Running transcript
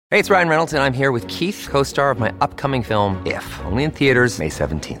Hey, it's Ryan Reynolds, and I'm here with Keith, co-star of my upcoming film, If, only in theaters May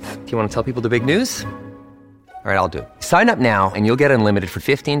 17th. Do you want to tell people the big news? All right, I'll do it. Sign up now and you'll get unlimited for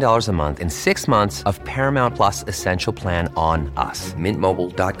 $15 a month and 6 months of Paramount Plus Essential Plan on us.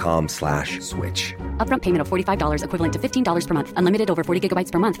 MintMobile.com/switch. Upfront payment of $45 equivalent to $15 per month. Unlimited over 40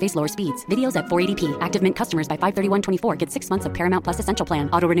 gigabytes per month. Face lower speeds. Videos at 480p. Active Mint customers by 531.24 get 6 months of Paramount Plus Essential Plan.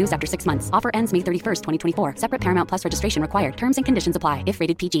 Auto renews after 6 months. Offer ends May 31st, 2024. Separate Paramount Plus registration required. Terms and conditions apply if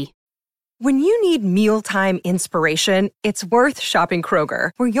rated PG. When you need mealtime inspiration, it's worth shopping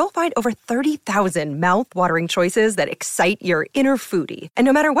Kroger, where you'll find over 30,000 mouth-watering choices that excite your inner foodie. And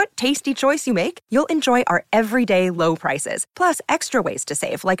no matter what tasty choice you make, you'll enjoy our everyday low prices, plus extra ways to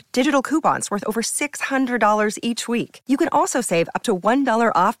save, like digital coupons worth over $600 each week. You can also save up to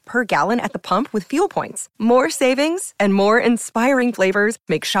 $1 off per gallon at the pump with fuel points. More savings and more inspiring flavors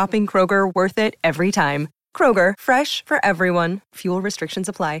make shopping Kroger worth it every time. Kroger, fresh for everyone. Fuel restrictions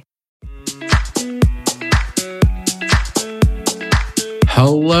apply.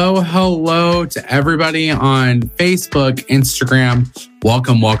 Hello to everybody on Facebook, Instagram.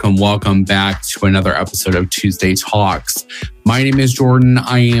 Welcome back to another episode of Tuesday Talks. My name is Jordan.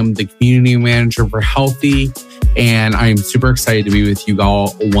 I am the community manager for Healthy, and I am super excited to be with you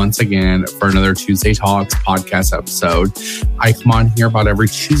all once again for another Tuesday Talks podcast episode. I come on here about every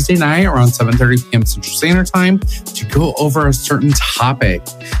Tuesday night around 7:30 p.m. Central Standard Time to go over a certain topic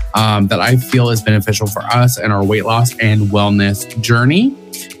that I feel is beneficial for us and our weight loss and wellness journey.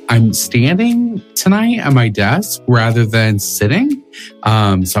 I'm standing tonight at my desk rather than sitting.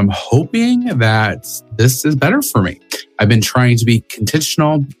 So I'm hoping that this is better for me. I've been trying to be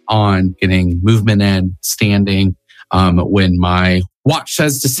intentional on getting movement in, standing, when my watch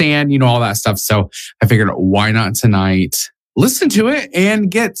says to stand, all that stuff. So I figured, why not tonight? Listen to it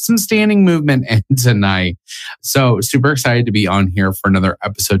and get some standing movement in tonight. So super excited to be on here for another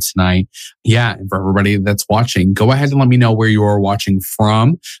episode tonight. Yeah, and for everybody that's watching, go ahead and let me know where you are watching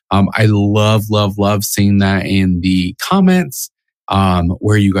from. I love seeing that in the comments.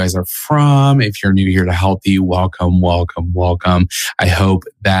 Where you guys are from. If you're new here to Healthy, welcome. I hope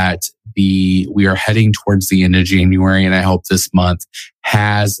that we are heading towards the end of January, and I hope this month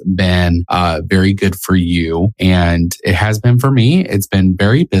has been very good for you. And it has been for me. It's been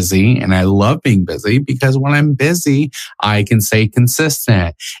very busy, and I love being busy because when I'm busy, I can stay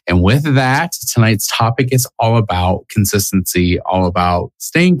consistent. And with that, tonight's topic is all about consistency, all about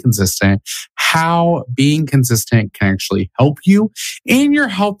staying consistent, how being consistent can actually help you in your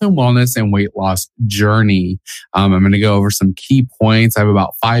health and wellness and weight loss journey. I'm going to go over some key points. I have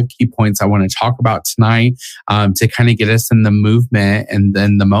about 5 key points I want to talk about tonight to kind of get us in the movement and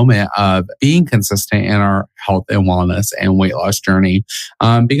then the moment of being consistent in our health and wellness and weight loss journey.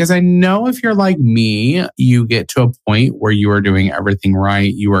 Because I know if you're like me, you get to a point where you are doing everything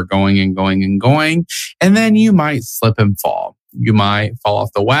right. You are going, and then you might slip and fall. You might fall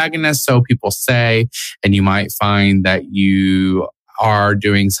off the wagon, as so people say, and you might find that you are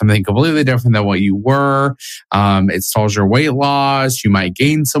doing something completely different than what you were. It stalls your weight loss. You might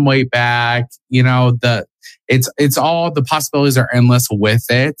gain some weight back. It's all, the possibilities are endless with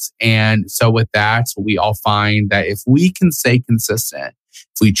it. And so with that, we all find that if we can stay consistent,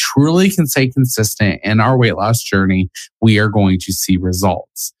 if we truly can stay consistent in our weight loss journey, we are going to see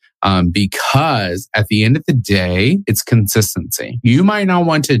results. Because at the end of the day, it's consistency. You might not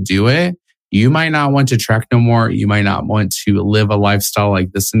want to do it. You might not want to track no more. You might not want to live a lifestyle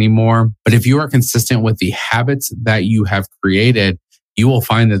like this anymore. But if you are consistent with the habits that you have created, you will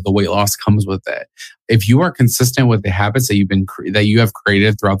find that the weight loss comes with it. If you are consistent with the habits that you have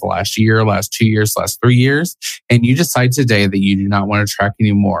created throughout the last year, last 2 years, last 3 years, and you decide today that you do not want to track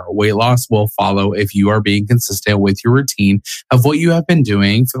anymore, weight loss will follow if you are being consistent with your routine of what you have been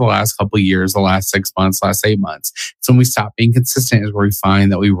doing for the last couple of years, the last 6 months, last 8 months. So when we stop being consistent is where we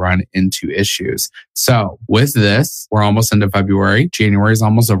find that we run into issues. So with this, we're almost into February. January is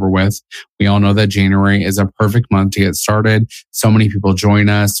almost over with. We all know that January is a perfect month to get started. So many people join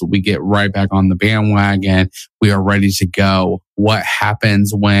us. We get right back on the bandwagon. We are ready to go. What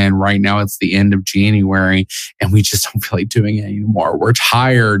happens when right now it's the end of January and we just don't feel like doing it anymore? We're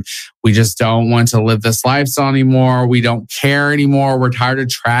tired. We just don't want to live this lifestyle anymore. We don't care anymore. We're tired of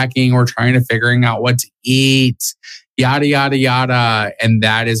tracking. We're trying to figuring out what to eat. Yada, yada, yada. And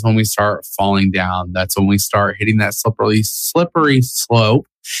that is when we start falling down. That's when we start hitting that slippery slope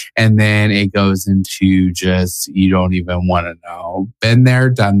And then it goes into just, you don't even want to know. Been there,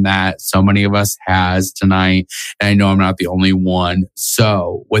 done that. So many of us has tonight. And I know I'm not the only one.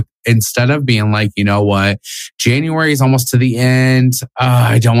 So instead of being like, you know what, January is almost to the end.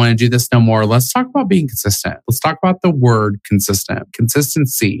 I don't want to do this no more. Let's talk about being consistent. Let's talk about the word consistent.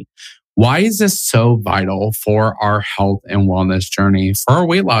 Consistency. Why is this so vital for our health and wellness journey, for our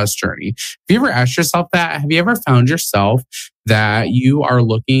weight loss journey? Have you ever asked yourself that? Have you ever found yourself that you are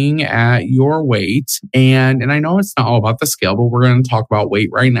looking at your weight? And I know it's not all about the scale, but we're going to talk about weight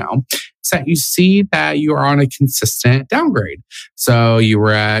right now. Is that you see that you are on a consistent downgrade. So you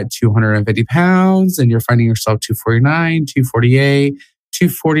were at 250 pounds and you're finding yourself 249, 248,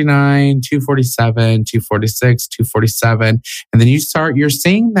 249, 247, 246, 247. And then you're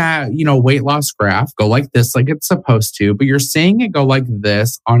seeing that, weight loss graph go like this, like it's supposed to, but you're seeing it go like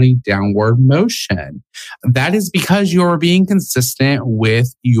this on a downward motion. That is because you're being consistent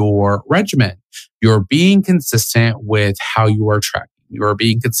with your regimen. You're being consistent with how you are tracking. You're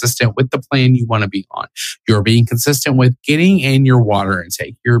being consistent with the plan you want to be on. You're being consistent with getting in your water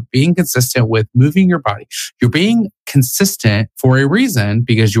intake. You're being consistent with moving your body. You're being consistent for a reason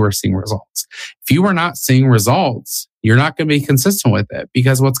because you are seeing results. If you are not seeing results, you're not going to be consistent with it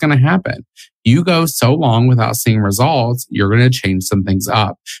because what's going to happen? You go so long without seeing results, you're going to change some things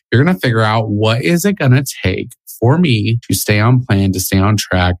up. You're going to figure out what is it going to take for me to stay on plan, to stay on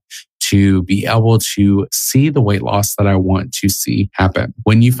track, to be able to see the weight loss that I want to see happen.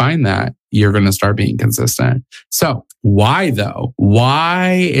 When you find that, you're going to start being consistent. So why though?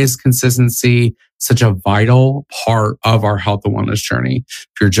 Why is consistency such a vital part of our health and wellness journey?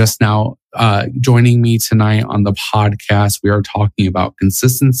 If you're just now joining me tonight on the podcast, we are talking about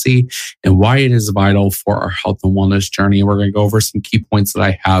consistency and why it is vital for our health and wellness journey. We're going to go over some key points that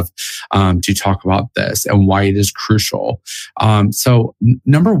I have to talk about this and why it is crucial. So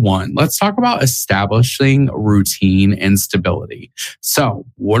number one, let's talk about establishing routine and stability. So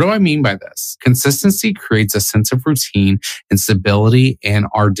what do I mean by this? Consistency creates a sense of routine and stability in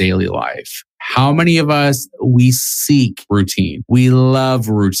our daily life. How many of us, we seek routine? We love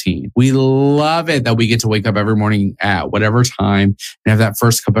routine. We love it that we get to wake up every morning at whatever time and have that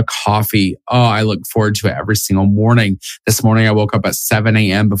first cup of coffee. Oh, I look forward to it every single morning. This morning, I woke up at 7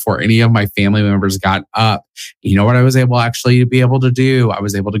 a.m. before any of my family members got up. You know what I was able to be able to do? I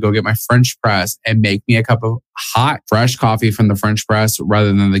was able to go get my French press and make me a cup of hot, fresh coffee from the French press rather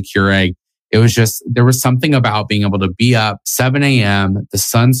than the Keurig. It was just, there was something about being able to be up 7 a.m., the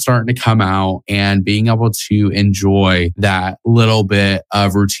sun's starting to come out, and being able to enjoy that little bit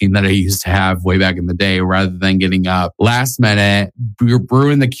of routine that I used to have way back in the day rather than getting up last minute,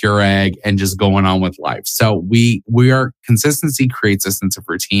 brewing the Keurig and just going on with life. So consistency creates a sense of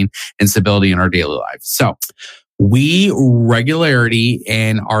routine and stability in our daily life. So regularity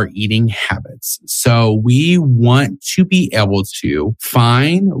in our eating habits. So we want to be able to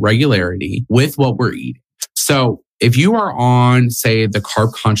find regularity with what we're eating. So if you are on, say, the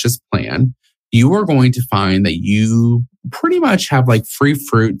carb conscious plan, you are going to find that you pretty much have like free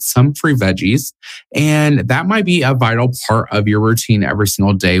fruit, some free veggies, and that might be a vital part of your routine every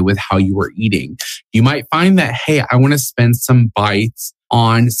single day with how you are eating. You might find that, hey, I want to spend some bites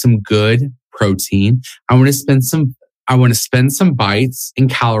on some good protein. I want to spend some bites and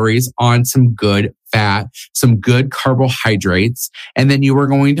calories on some good fat, some good carbohydrates. And then you are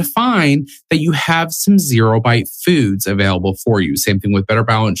going to find that you have some zero bite foods available for you. Same thing with Better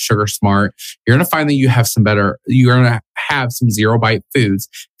Balance, Sugar Smart. You're going to find that you're going to have some zero bite foods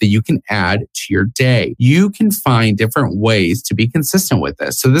that you can add to your day. You can find different ways to be consistent with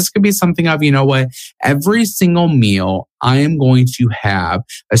this. So this could be something of, you know what, every single meal, I am going to have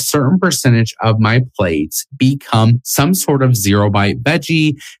a certain percentage of my plates become some sort of zero bite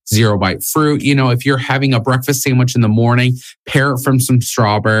veggie, zero bite fruit. You know, if you're having a breakfast sandwich in the morning, pair it from some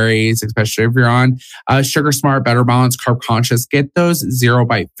strawberries, especially if you're on Sugar Smart, Better Balance, Carb Conscious, get those zero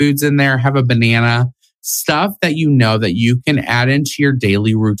bite foods in there, have a banana. Stuff that you know that you can add into your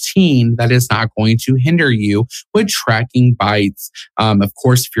daily routine that is not going to hinder you with tracking bites. Of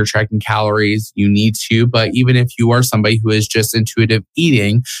course, if you're tracking calories, you need to, but even if you are somebody who is just intuitive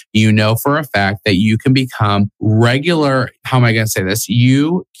eating, you know for a fact that you can become regular. How am I going to say this?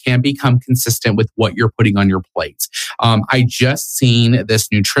 You can become consistent with what you're putting on your plate. I just seen this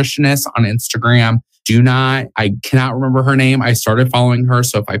nutritionist on Instagram. I cannot remember her name. I started following her.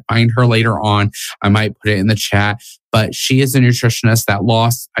 So if I find her later on, I might put it in the chat. But she is a nutritionist that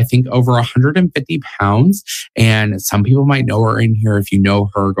lost, I think, over 150 pounds. And some people might know her in here. If you know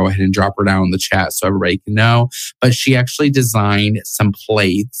her, go ahead and drop her down in the chat so everybody can know. But she actually designed some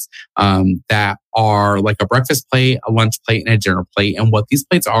plates that are like a breakfast plate, a lunch plate, and a dinner plate. And what these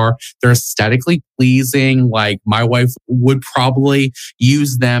plates are, they're aesthetically pleasing. Like my wife would probably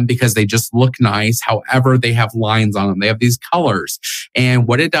use them because they just look nice. However, they have lines on them. They have these colors. And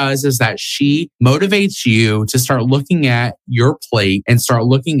what it does is that she motivates you to start looking at your plate and start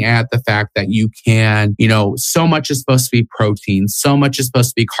looking at the fact that you can, so much is supposed to be protein, so much is supposed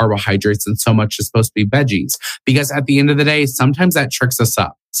to be carbohydrates, and so much is supposed to be veggies. Because at the end of the day, sometimes that tricks us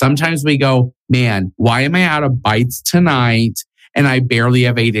up. Sometimes we go, man, why am I out of bites tonight? And I barely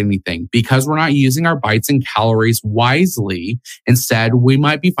have ate anything because we're not using our bites and calories wisely. Instead, we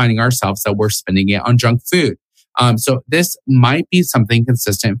might be finding ourselves that we're spending it on junk food. So this might be something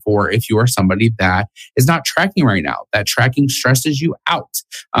consistent for if you are somebody that is not tracking right now, that tracking stresses you out.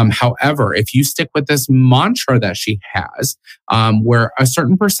 However, if you stick with this mantra that she has, where a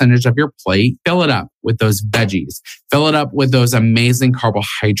certain percentage of your plate, fill it up with those veggies, fill it up with those amazing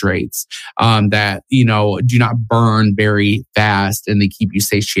carbohydrates, that, do not burn very fast and they keep you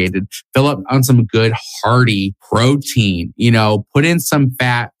satiated. Fill up on some good hearty protein, put in some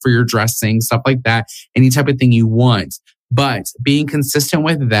fat for your dressing, stuff like that, any type of thing you want. But being consistent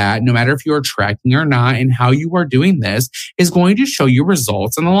with that, no matter if you are tracking or not, and how you are doing this is going to show you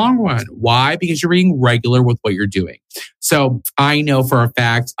results in the long run. Why? Because you're being regular with what you're doing. So I know for a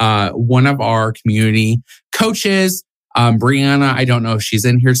fact, one of our community coaches, Brianna, I don't know if she's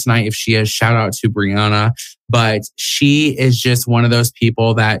in here tonight. If she is, shout out to Brianna. But she is just one of those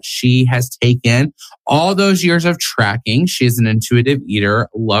people that she has taken all those years of tracking. She is an intuitive eater.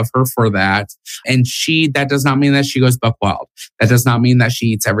 Love her for that. And that does not mean that she goes buck wild. That does not mean that she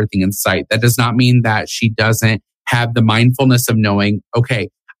eats everything in sight. That does not mean that she doesn't have the mindfulness of knowing, okay,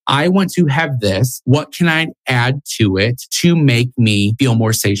 I want to have this. What can I add to it to make me feel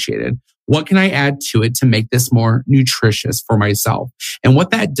more satiated? What can I add to it to make this more nutritious for myself? And what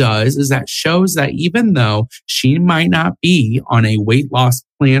that does is that shows that even though she might not be on a weight loss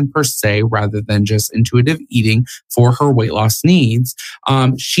plan per se, rather than just intuitive eating for her weight loss needs,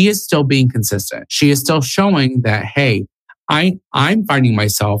 she is still being consistent. She is still showing that, hey, I'm finding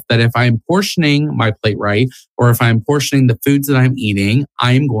myself that if I'm portioning my plate right, or if I'm portioning the foods that I'm eating,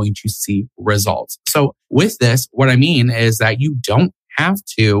 I'm going to see results. So with this, what I mean is that you don't have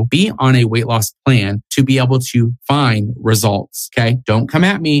to be on a weight loss plan to be able to find results. Okay. Don't come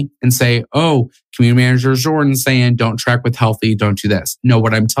at me and say, oh, community manager Jordan saying don't track with healthy, don't do this. No,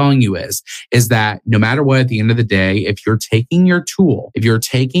 what I'm telling you is that no matter what, at the end of the day, if you're taking your tool, if you're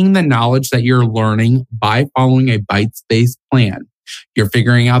taking the knowledge that you're learning by following a bites-based plan, you're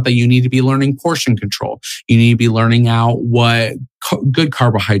figuring out that you need to be learning portion control. You need to be learning out what good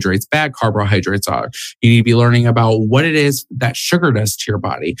carbohydrates, bad carbohydrates are. You need to be learning about what it is that sugar does to your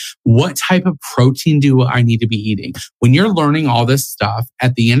body. What type of protein do I need to be eating? When you're learning all this stuff,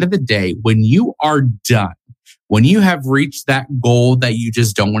 at the end of the day, when you are done, when you have reached that goal that you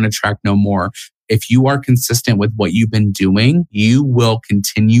just don't want to track no more, if you are consistent with what you've been doing, you will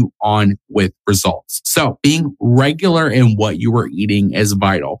continue on with results. So being regular in what you are eating is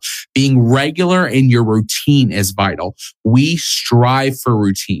vital. Being regular in your routine is vital. We strive for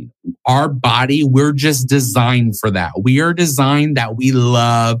routine. Our body, we're just designed for that. We are designed that we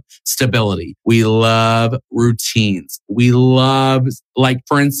love stability. We love routines. We love, like,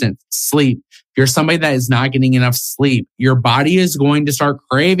 for instance, sleep. If you're somebody that is not getting enough sleep, your body is going to start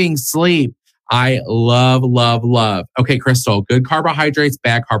craving sleep. I love. Okay, Crystal, good carbohydrates,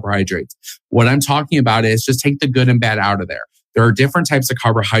 bad carbohydrates. What I'm talking about is just take the good and bad out of there. There are different types of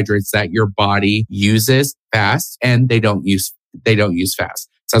carbohydrates that your body uses fast and they don't use fast.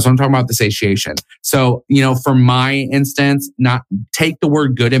 So that's what I'm talking about, the satiation. So, for my instance, not take the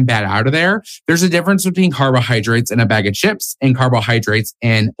word good and bad out of there. There's a difference between carbohydrates in a bag of chips and carbohydrates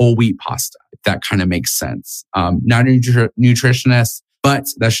in whole wheat pasta, if that kind of makes sense. Not a nutritionist, but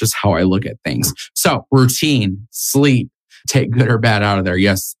that's just how I look at things. So routine, sleep, take good or bad out of there.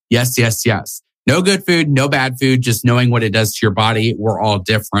 Yes. No good food, no bad food, just knowing what it does to your body. We're all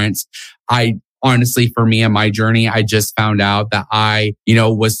different. Honestly, for me and my journey, I just found out that I,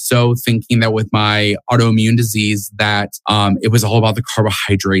 was so thinking that with my autoimmune disease that it was all about the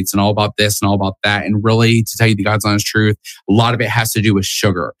carbohydrates and all about this and all about that. And really, to tell you the God's honest truth, a lot of it has to do with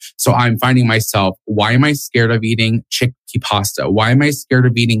sugar. So I'm finding myself, why am I scared of eating chickpea pasta? Why am I scared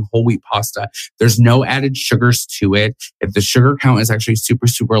of eating whole wheat pasta? There's no added sugars to it. If the sugar count is actually super,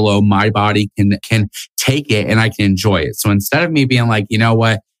 super low, my body can take it and I can enjoy it. So instead of me being like, you know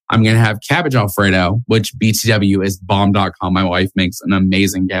what? I'm going to have cabbage Alfredo, which BTW is bomb.com. My wife makes an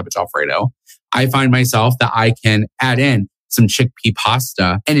amazing cabbage Alfredo. I find myself that I can add in some chickpea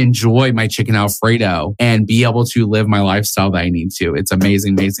pasta and enjoy my chicken Alfredo and be able to live my lifestyle that I need to. It's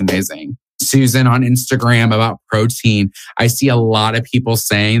amazing. Susan on Instagram about protein. I see a lot of people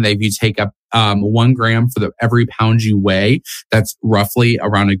saying that if you take up 1 gram for every pound you weigh, that's roughly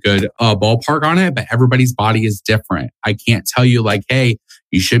around a good ballpark on it. But everybody's body is different. I can't tell you like, hey,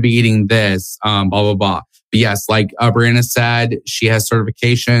 you should be eating this, blah, blah, blah. But yes, like Brianna said, she has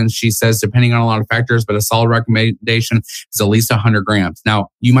certifications. She says, depending on a lot of factors, but a solid recommendation is at least 100 grams. Now,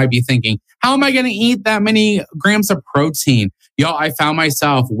 you might be thinking, how am I going to eat that many grams of protein? Y'all, I found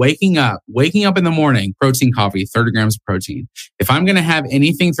myself waking up in the morning, protein coffee, 30 grams of protein. If I'm going to have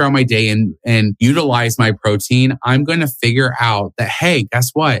anything throughout my day and utilize my protein, I'm going to figure out that, hey,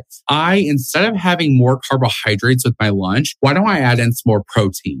 guess what? Instead of having more carbohydrates with my lunch, why don't I add in some more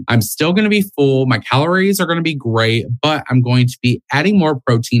protein? I'm still going to be full. My calories are going to be great, but I'm going to be adding more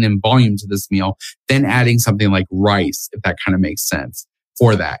protein and volume to this meal than adding something like rice, if that kind of makes sense.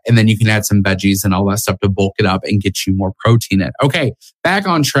 For that. And then you can add some veggies and all that stuff to bulk it up and get you more protein in. Okay, back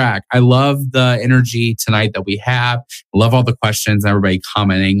on track. I love the energy tonight that we have. Love all the questions, everybody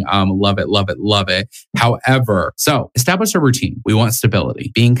commenting. Love it, love it, love it. However, so establish a routine. We want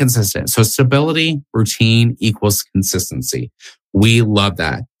stability, being consistent. So stability, routine equals consistency. We love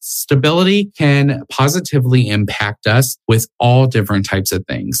that. Stability can positively impact us with all different types of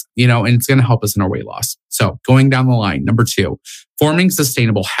things, and it's going to help us in our weight loss. So going down the line, number 2, forming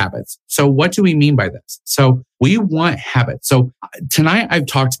sustainable habits. So what do we mean by this? So we want habits. So tonight I've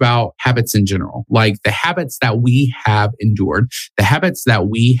talked about habits in general, like the habits that we have endured, the habits that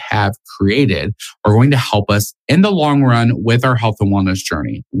we have created are going to help us in the long run with our health and wellness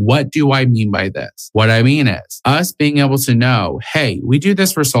journey. What do I mean by this? What I mean is us being able to know, hey, we do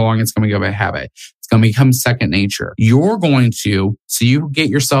this for so long, it's going to go by habit. It's going to become second nature. You're going to, so you get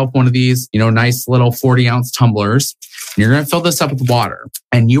yourself one of these, nice little 40-ounce tumblers. And you're going to fill this up with water.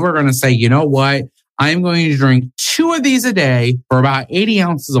 And you are going to say, you know what? I'm going to drink 2 of these a day for about 80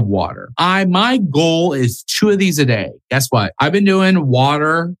 ounces of water. My goal is 2 of these a day. Guess what? I've been doing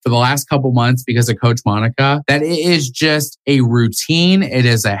water for the last couple months because of Coach Monica. That it is just a routine. It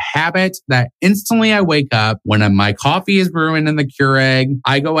is a habit that instantly I wake up when my coffee is brewing in the Keurig.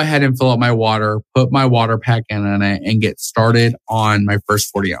 I go ahead and fill up my water, put my water pack in it, and get started on my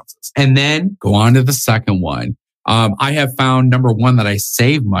first 40 ounces. And then go on to the second one. I have found, number 1, that I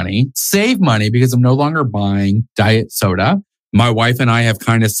save money because I'm no longer buying diet soda. My wife and I have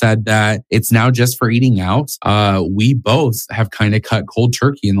kind of said that it's now just for eating out. We both have kind of cut cold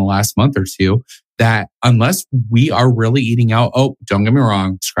turkey in the last month or 2. That unless we are really eating out, don't get me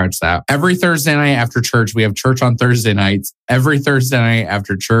wrong, scratch that. Every Thursday night after church, we have church on Thursday nights. Every Thursday night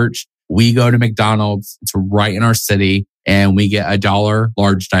after church, we go to McDonald's. It's right in our city. And we get $1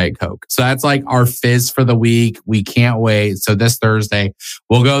 large Diet Coke. So that's like our fizz for the week. We can't wait. So this Thursday,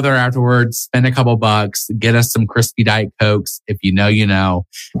 we'll go there afterwards, spend a couple bucks, get us some crispy Diet Cokes. If you know, you know,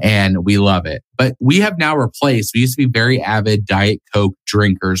 and we love it. But we have now replaced, we used to be very avid Diet Coke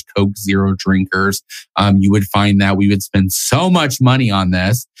drinkers, Coke Zero drinkers. You would find that we would spend so much money on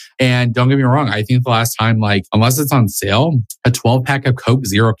this. And don't get me wrong, I think the last time, like, unless it's on sale, a 12-pack of Coke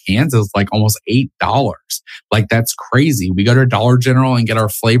Zero cans is like almost $8. Like, that's crazy. We go to Dollar General and get our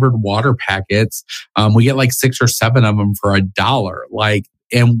flavored water packets. We get like 6 or 7 of them for $1. Like,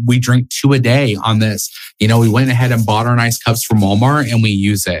 and we drink 2 a day on this. You know, we went ahead and bought our nice cups from Walmart and we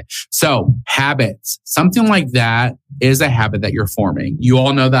use it. So habits, something like that is a habit that you're forming. You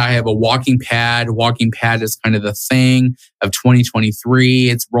all know that I have a walking pad. Walking pad is kind of the thing of 2023.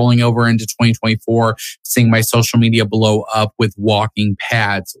 It's rolling over into 2024, seeing my social media blow up with walking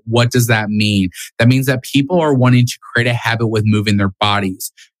pads. What does that mean? That means that people are wanting to create a habit with moving their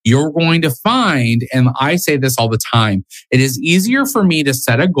bodies. You're going to find, and I say this all the time, it is easier for me to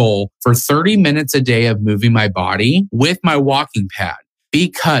set a goal for 30 minutes a day of moving my body with my walking pad.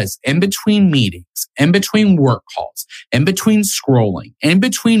 Because in between meetings, in between work calls, in between scrolling, in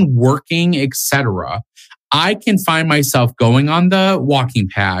between working, etc., I can find myself going on the walking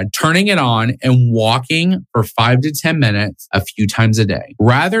pad, turning it on and walking for 5 to 10 minutes a few times a day.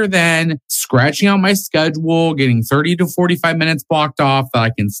 Rather than scratching out my schedule, getting 30 to 45 minutes blocked off that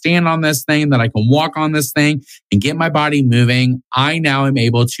I can stand on this thing, that I can walk on this thing and get my body moving, I now am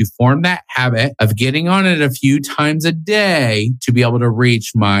able to form that habit of getting on it a few times a day to be able to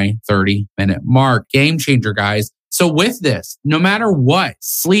reach my 30-minute mark. Game changer, guys. So with this, no matter what,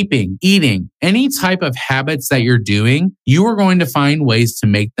 sleeping, eating, any type of habits that you're doing, you are going to find ways to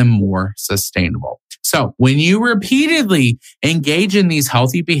make them more sustainable. So when you repeatedly engage in these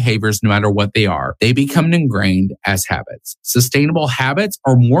healthy behaviors, no matter what they are, they become ingrained as habits. Sustainable habits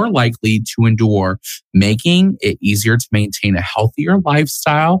are more likely to endure, making it easier to maintain a healthier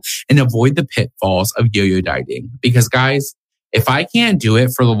lifestyle and avoid the pitfalls of yo-yo dieting. Because guys, if I can't do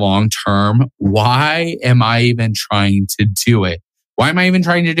it for the long term, why am I even trying to do it? Why am I even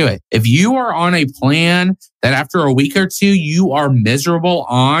trying to do it? If you are on a plan that after a week or two, you are miserable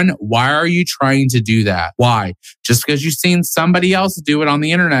on, why are you trying to do that? Why? Just because you've seen somebody else do it on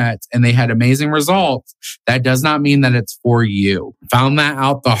the internet and they had amazing results, that does not mean that it's for you. Found that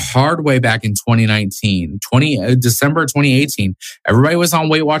out the hard way back in 2019, December 2018. Everybody was on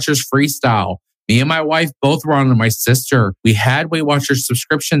Weight Watchers Freestyle. Me and my wife both were on, and my sister. We had Weight Watchers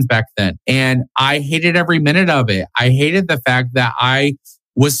subscriptions back then. And I hated every minute of it. I hated the fact that I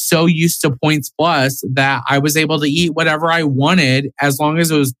was so used to Points Plus that I was able to eat whatever I wanted as long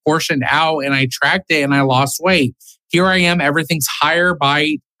as it was portioned out and I tracked it and I lost weight. Here I am. Everything's higher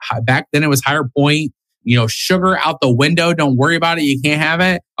bite. Back then it was higher point. Sugar out the window. Don't worry about it. You can't have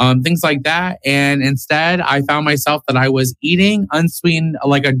it. Things like that. And instead, I found myself that I was eating unsweetened,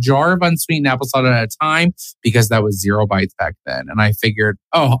 like a jar of unsweetened apple cider at a time, because that was 0 bites back then. And I figured,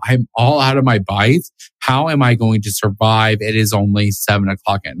 I'm all out of my bites. How am I going to survive? It is only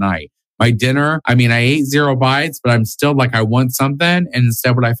 7:00 at night. My dinner, I ate 0 bites, but I'm still like, I want something. And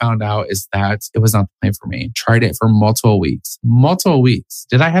instead, what I found out is that it was not the plan for me. Tried it for multiple weeks.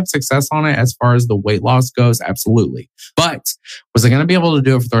 Did I have success on it as far as the weight loss goes? Absolutely. But was I going to be able to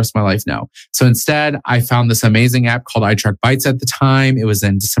do it for the rest of my life? No. So instead, I found this amazing app called iTrackBites at the time. It was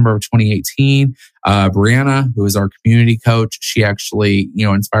in December of 2018. Brianna, who is our community coach, she actually,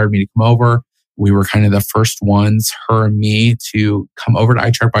 inspired me to come over. We were kind of the first ones, her and me, to come over to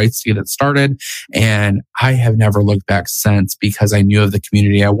iTrackBites to get it started. And I have never looked back since, because I knew of the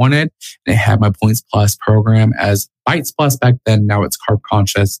community I wanted. And I had my Points Plus program as Bites Plus back then. Now it's Carb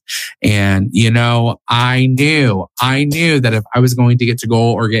Conscious. And, I knew that if I was going to get to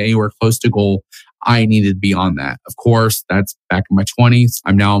goal or get anywhere close to goal, I needed to be on that. Of course, that's back in my 20s.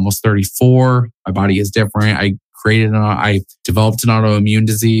 I'm now almost 34. My body is different. I developed an autoimmune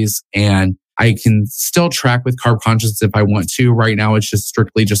disease, and I can still track with Carb Conscious if I want to. Right now, it's just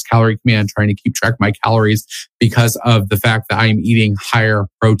strictly just Calorie Command, trying to keep track of my calories because of the fact that I'm eating higher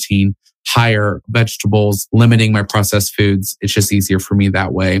protein, higher vegetables, limiting my processed foods. It's just easier for me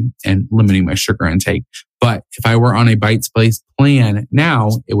that way, and limiting my sugar intake. But if I were on a Bites-based plan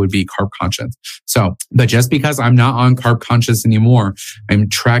now, it would be Carb Conscious. But just because I'm not on Carb Conscious anymore, I'm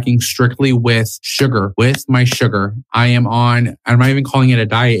tracking strictly with my sugar. I'm not even calling it a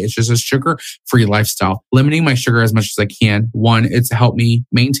diet. It's just a sugar-free lifestyle, limiting my sugar as much as I can. One, it's helped me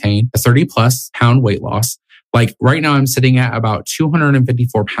maintain a 30+ pound weight loss. Like right now, I'm sitting at about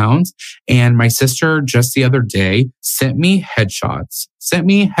 254 pounds. And my sister just the other day sent me headshots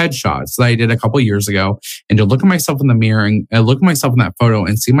that I did a couple years ago. And to look at myself in the mirror and look at myself in that photo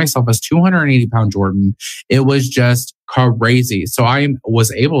and see myself as 280-pound Jordan, it was just crazy. So I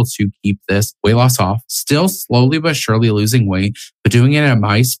was able to keep this weight loss off, still slowly but surely losing weight, but doing it at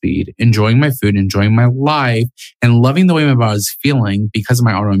my speed, enjoying my food, enjoying my life, and loving the way my body is feeling because of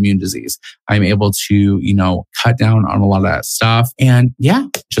my autoimmune disease. I'm able to, cut down on a lot of that stuff, and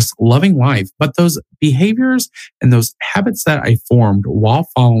just loving life. But those behaviors and those habits that I formed while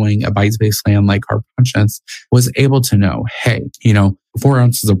following a Bites-based plan like Carb Conscious was able to know, hey, 4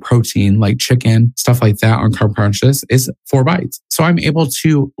 ounces of protein like chicken, stuff like that on Carb Conscious is 4 bites. So I'm able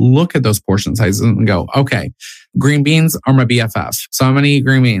to look at those portion sizes and go, okay, green beans are my BFF. So I'm going to eat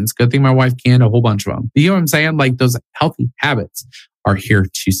green beans. Good thing my wife canned a whole bunch of them. You know what I'm saying? Like those healthy habits are here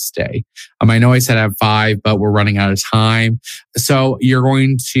to stay. I know I said I have 5, but we're running out of time. So you're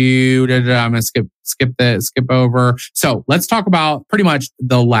going to, I'm going to skip over. So let's talk about pretty much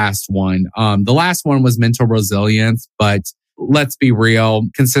the last one. The last one was mental resilience, but let's be real.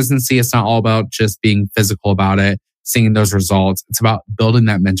 Consistency is not all about just being physical about it, seeing those results. It's about building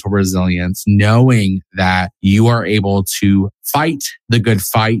that mental resilience, knowing that you are able to fight the good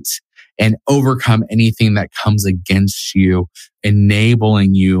fight and overcome anything that comes against you,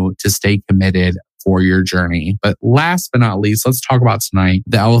 enabling you to stay committed for your journey. But last but not least, let's talk about tonight,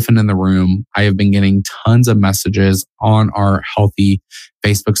 the elephant in the room. I have been getting tons of messages on our healthy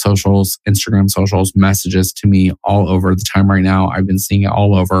Facebook socials, Instagram socials, messages to me all over the time right now. I've been seeing it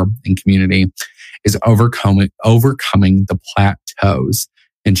all over in community, is overcoming the plateaus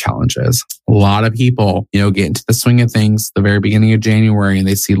and challenges. A lot of people, get into the swing of things the very beginning of January and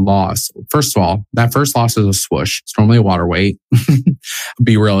they see loss. First of all, that first loss is a swoosh. It's normally a water weight.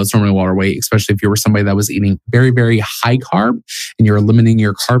 Be real, it's normally a water weight, especially if you were somebody that was eating very, very high carb and you're limiting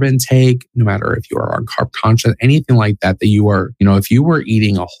your carb intake, no matter if you are on Carb Conscious, anything like that you are, if you were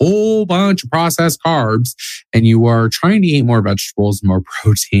eating a whole bunch of processed carbs and you are trying to eat more vegetables, more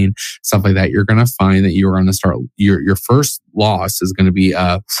protein, stuff like that, you're going to find that you're going to start, your first loss is going to be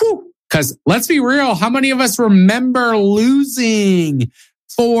Because let's be real, how many of us remember losing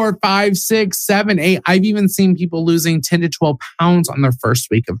 4, 5, 6, 7, 8? I've even seen people losing 10 to 12 pounds on their first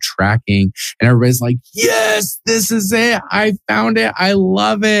week of tracking. And everybody's like, yes, this is it. I found it. I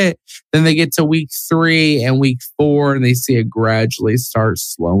love it. Then they get to week 3 and week 4 and they see it gradually start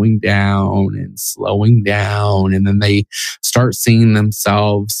slowing down. And then they start seeing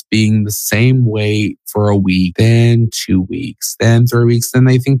themselves being the same weight for a week, then 2 weeks, then 3 weeks. Then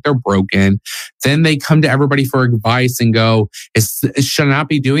they think they're broken. Then they come to everybody for advice and go, should I not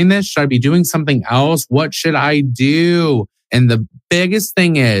be doing this? Should I be doing something else? What should I do? And the biggest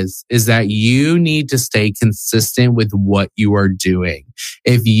thing is that you need to stay consistent with what you are doing.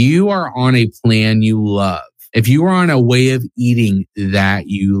 If you are on a plan you love, if you are on a way of eating that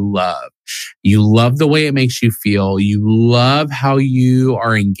you love the way it makes you feel, you love how you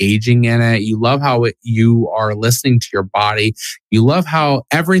are engaging in it, you love how you are listening to your body, you love how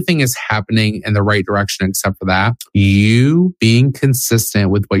everything is happening in the right direction except for that, you being consistent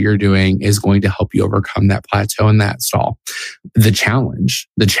with what you're doing is going to help you overcome that plateau and that stall. The challenge,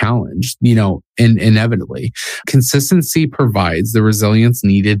 inevitably, consistency provides the resilience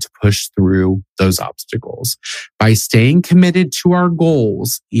needed to push through those obstacles. By staying committed to our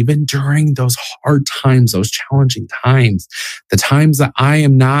goals, even during those hard times, those challenging times, the times that I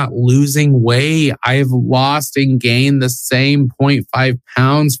am not losing weight, I have lost and gained the same 0.5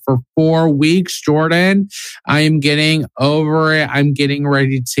 pounds for 4 weeks, Jordan. I am getting over it. I'm getting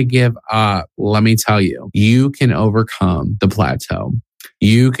ready to give up. Let me tell you, you can overcome the plateau.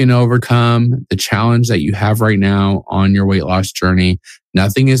 You can overcome the challenge that you have right now on your weight loss journey.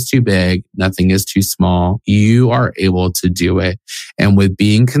 Nothing is too big. Nothing is too small. You are able to do it. And with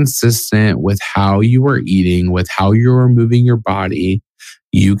being consistent with how you are eating, with how you are moving your body,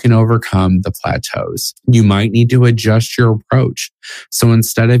 you can overcome the plateaus. You might need to adjust your approach. So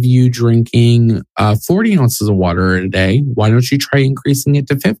instead of you drinking 40 ounces of water a day, why don't you try increasing it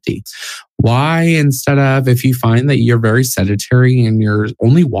to 50? Why, instead of, if you find that you're very sedentary and you're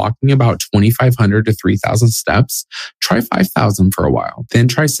only walking about 2,500 to 3,000 steps, try 5,000 for a while, then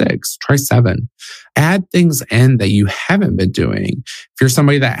try 6, try 7. Add things in that you haven't been doing. If you're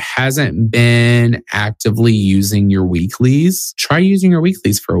somebody that hasn't been actively using your weeklies, try using your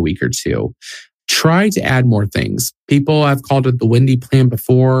weeklies for a week or 2. Try to add more things. People have called it the Wendy plan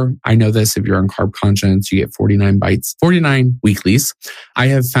before. I know this. If you're on carb conscience, you get 49 bites, 49 weeklies. I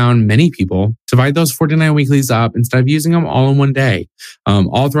have found many people divide those 49 weeklies up instead of using them all in one day,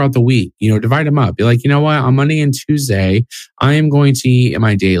 all throughout the week. Divide them up. Be like, you know what? On Monday and Tuesday, I am going to eat in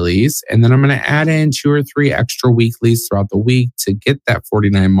my dailies, and then I'm going to add in 2 or 3 extra weeklies throughout the week to get that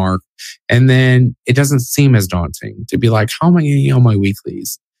 49 mark. And then it doesn't seem as daunting to be like, how am I going to eat on my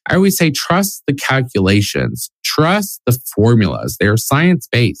weeklies? I always say, trust the calculations, trust the formulas. They're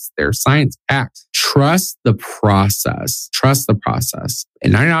science-based, they're science-packed. Trust the process,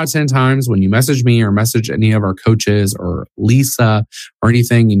 And 9 out of 10 times when you message me or message any of our coaches or Lisa or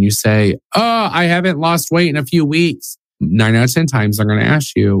anything, and you say, oh, I haven't lost weight in a few weeks, 9 out of 10 times they're going to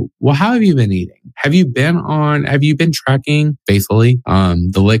ask you, well, how have you been eating? Have you been tracking faithfully?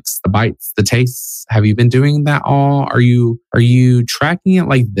 The licks, the bites, the tastes. Have you been doing that all? Are you tracking it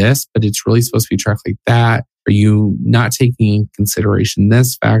like this, but it's really supposed to be tracked like that? Are you not taking in consideration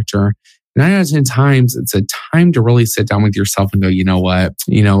this factor? 9 out of 10 times, it's a time to really sit down with yourself and go, you know what?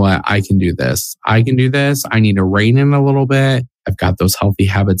 I can do this. I need to rein in a little bit. I've got those healthy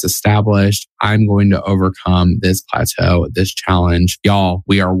habits established. I'm going to overcome this plateau, this challenge. Y'all,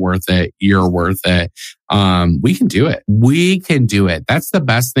 we are worth it. You're worth it. We can do it. We can do it. That's the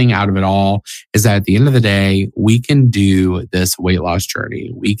best thing out of it all, is that at the end of the day, we can do this weight loss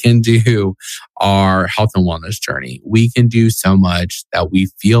journey. We can do our health and wellness journey. We can do so much that we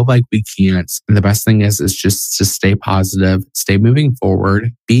feel like we can't. And the best thing is just to stay positive, stay moving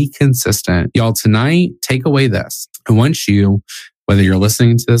forward, be consistent. Y'all, tonight, take away this. I want you, whether you're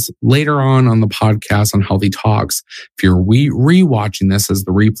listening to this later on the podcast on Healthy Talks, if you're re-watching this as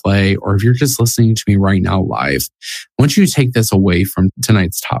the replay, or if you're just listening to me right now live, I want you to take this away from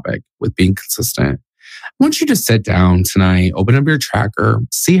tonight's topic with being consistent. I want you to sit down tonight, open up your tracker,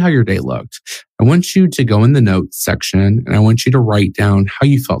 see how your day looked. I want you to go in the notes section, and I want you to write down how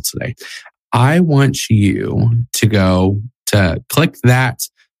you felt today. I want you to go to click that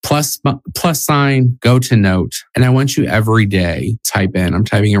plus sign, go to note. And I want you every day type in, I'm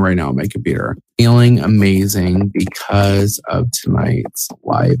typing it right now on my computer, feeling amazing because of tonight's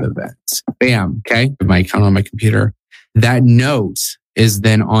live event. Bam. Okay. My account on my computer. That note is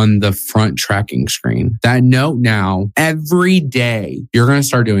then on the front tracking screen. That note now, every day, you're going to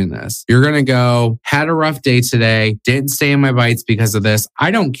start doing this. You're going to go, had a rough day today, didn't stay in my bites because of this.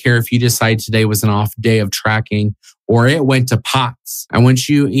 I don't care if you decide today was an off day of tracking or it went to pots. I want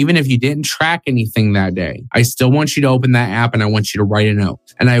you, even if you didn't track anything that day, I still want you to open that app and I want you to write a note.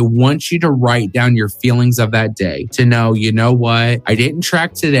 And I want you to write down your feelings of that day to know, you know what? I didn't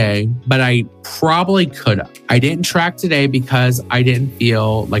track today, but I probably could have. I didn't track today because I didn't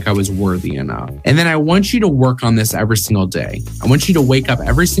feel like I was worthy enough. And then I want you to work on this every single day. I want you to wake up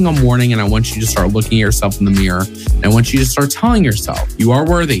every single morning and I want you to start looking at yourself in the mirror. And I want you to start telling yourself, you are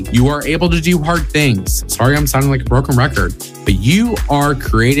worthy. You are able to do hard things. Sorry, I'm sounding like a broken record, but you are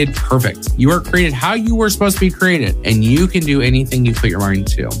created perfect. You are created how you were supposed to be created. And you can do anything you put your mind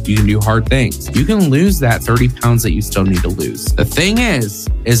to. You can do hard things. You can lose that 30 pounds that you still need to lose. The thing is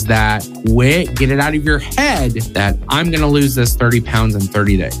that get it out of your head that I'm going to lose this 30 pounds in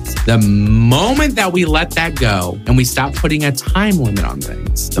 30 days. The moment that we let that go and we stop putting a time limit on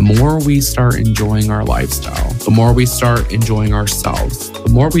things, the more we start enjoying our lifestyle, the more we start enjoying ourselves, the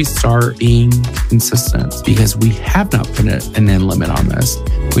more we start being consistent because we have not put an end limit on this.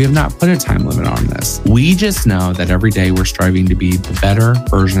 We have not put a time limit on this. We just know that every day we're striving to be the better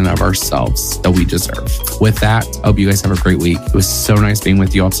version of ourselves that we deserve. With that, I hope you guys have a great week. It was so nice being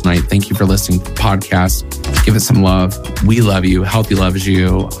with you all tonight. Thank you for listening to the podcast. Give it some love. We love you. Healthy loves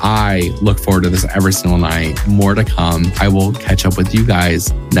you. I look forward to this every single night. More to come. I will catch up with you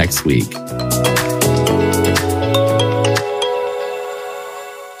guys next week.